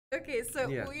Okay, so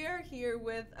Yeah. we are here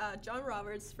with John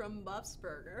Roberts from Bob's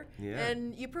Burger, Yeah.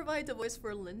 and you provide the voice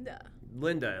for Linda.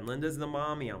 Linda, and Linda's the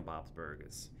mommy on Bob's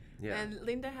Burgers. Yeah. And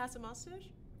Linda has a mustache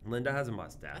Linda has a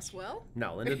mustache. as well?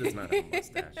 No, Linda does not have a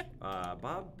mustache.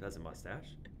 Bob has a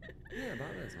mustache. Yeah,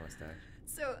 Bob has a mustache.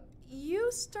 So you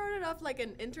started off like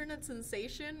an internet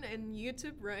sensation in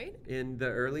YouTube, right? In the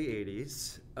early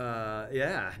 80s,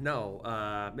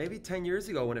 maybe 10 years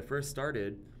ago when it first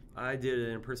started, I did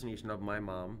an impersonation of my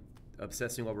mom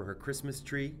obsessing over her Christmas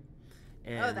tree.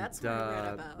 And, that's what I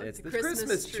read about. It's the the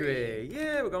Christmas tree.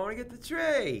 Yeah, we're going to get the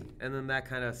tree. And then that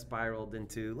kind of spiraled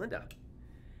into Linda.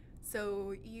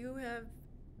 So you have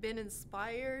been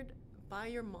inspired by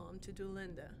your mom to do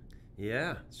Linda.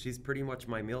 Yeah, she's pretty much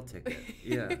my meal ticket.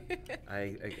 Yeah,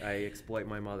 I exploit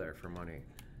my mother for money.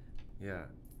 Yeah.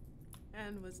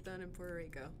 And was done in Puerto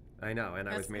Rico. I know, and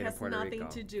I was made in Puerto Has Rico.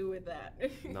 nothing to do with that.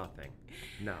 Nothing.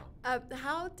 No.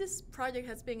 How this project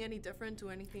has been any different to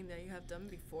anything that you have done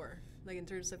before, like in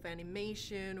terms of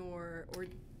animation or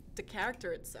the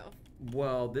character itself?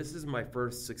 Well, this is my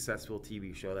first successful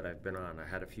TV show that I've been on. I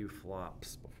had a few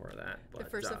flops before that. But, the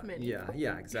first of many.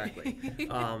 Yeah, exactly. You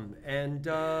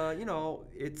know,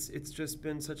 it's just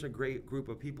been such a great group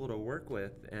of people to work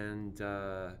with, and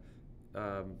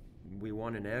we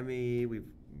won an Emmy. We've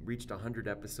reached 100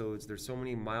 episodes. There's so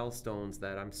many milestones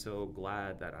that I'm so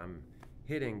glad that I'm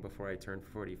hitting before I turn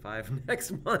 45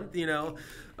 next month, you know,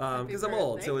 because I'm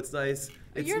old, so it's nice.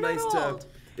 It's You're nice not old. to.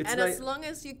 It's and as long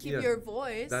as you keep your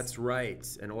voice. That's right,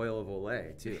 and oil of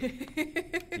Olay too.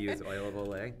 Do you use oil of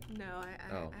Olay? No, I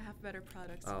have better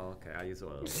products. Oh, okay. I use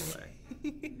oil of Olay.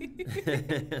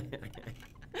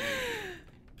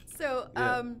 So,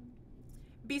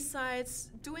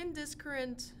 besides doing this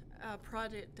current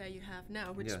project that you have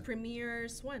now, which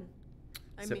premieres when?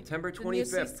 September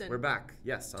 25th. We're back.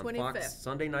 Yes, on 25th. Fox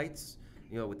Sunday nights.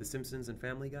 You know, with The Simpsons and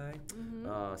Family Guy.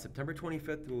 Mm-hmm. September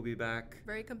 25th, we'll be back.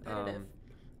 Very competitive.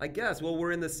 I guess. Well,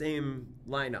 we're in the same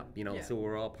lineup, you know, so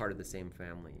we're all part of the same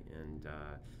family, and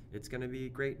it's going to be a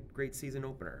great season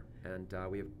opener. And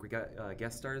we got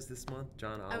guest stars this month.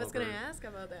 John Oliver. I was going to ask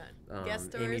about that. Guest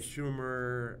stars. Amy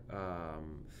Schumer,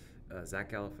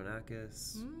 Zach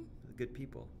Galifianakis. Good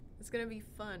people. It's going to be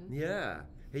fun. Yeah.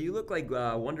 Hey, you look like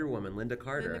Wonder Woman, Linda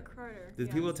Carter. Linda Carter. Did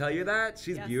people tell you that?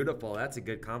 She's beautiful. That's a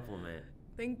good compliment.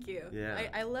 Thank you. Yeah.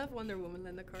 I love Wonder Woman,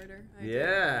 Linda Carter.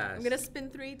 Yeah. I'm going to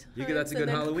spin 3 times. That's a good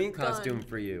Halloween costume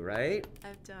for you, right?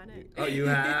 I've done it. Oh, you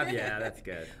have? Yeah, that's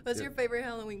good. What's your favorite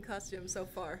Halloween costume so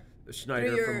far?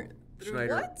 Schneider from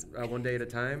Schneider. What? One Day at a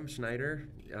Time, Schneider.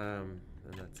 And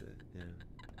that's it. Yeah.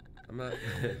 I'm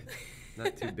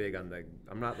not too big on the.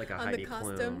 I'm not like a Heidi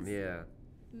Klum. Yeah.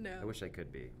 No. I wish I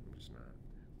could be. I'm just not.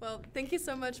 Well, thank you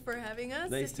so much for having us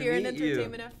nice here to in meet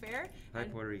Entertainment Affair. Hi,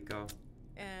 Puerto Rico.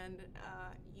 And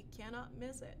you cannot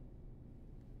miss it.